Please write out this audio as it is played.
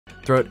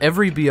Throughout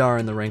every BR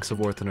in the ranks of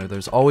War Thunder,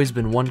 there's always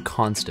been one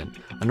constant,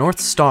 a North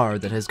Star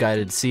that has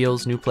guided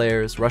SEALs, new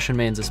players, Russian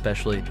mains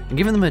especially, and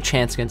given them a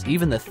chance against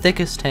even the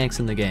thickest tanks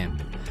in the game.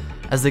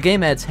 As the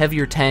game adds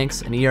heavier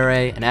tanks, an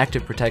ERA, and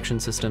active protection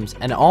systems,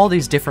 and all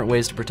these different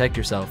ways to protect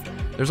yourself,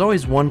 there's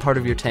always one part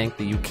of your tank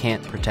that you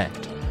can't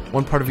protect.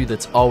 One part of you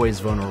that's always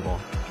vulnerable.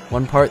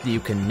 One part that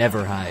you can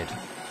never hide.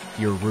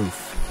 Your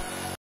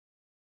roof.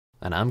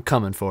 And I'm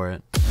coming for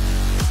it.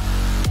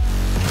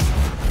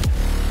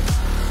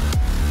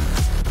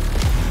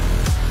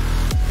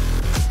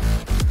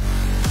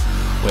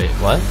 Wait,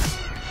 what?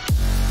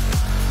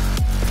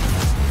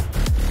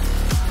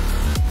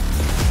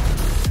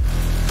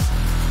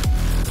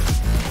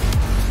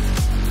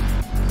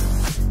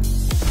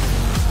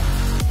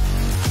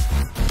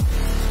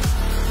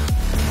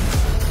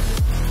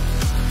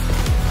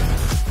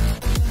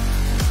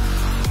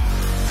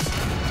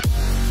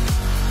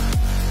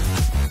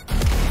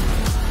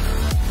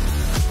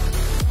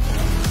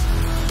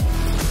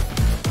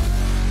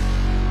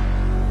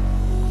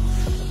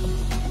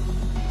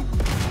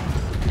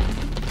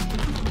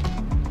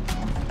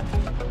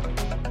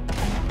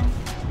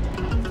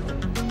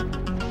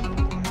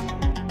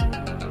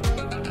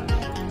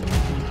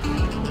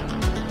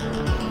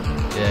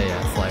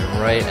 Yeah, fly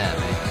right at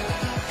me.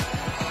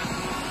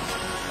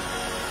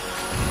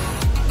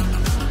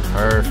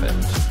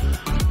 Perfect.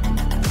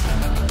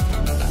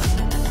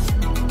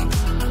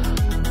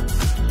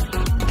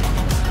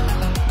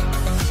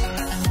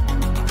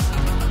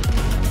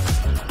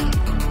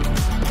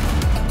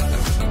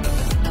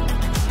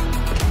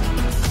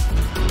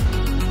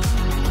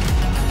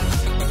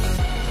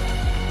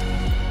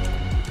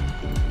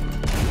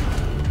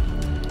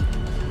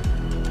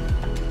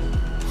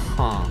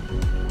 Huh.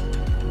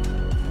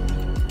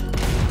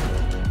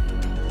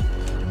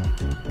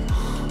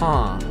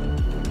 Huh.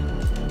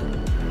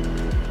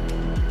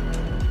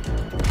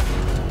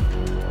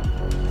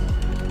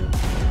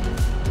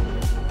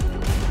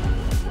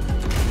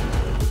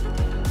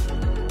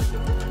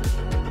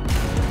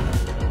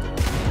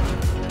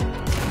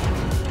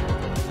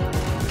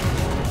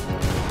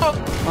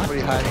 What are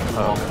you hiding in the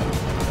wall?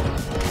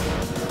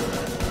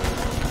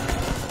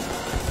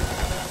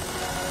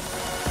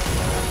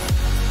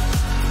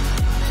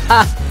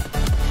 Ha!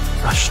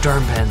 Rush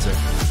Sturmpanzer.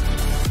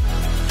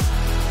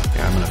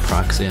 Here, I'm gonna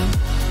proxy him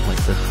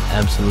like the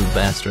absolute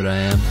bastard I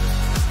am.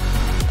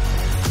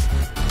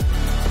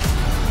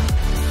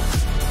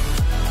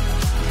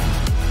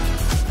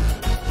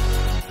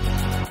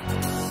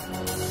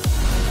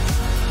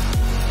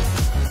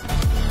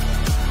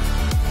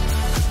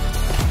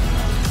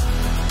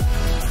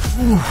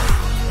 Oof.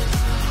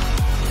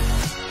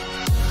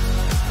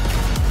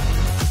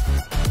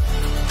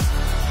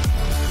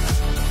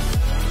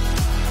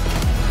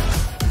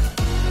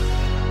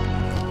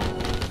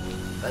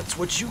 That's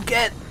what you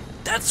get!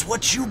 That's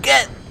what you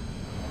get!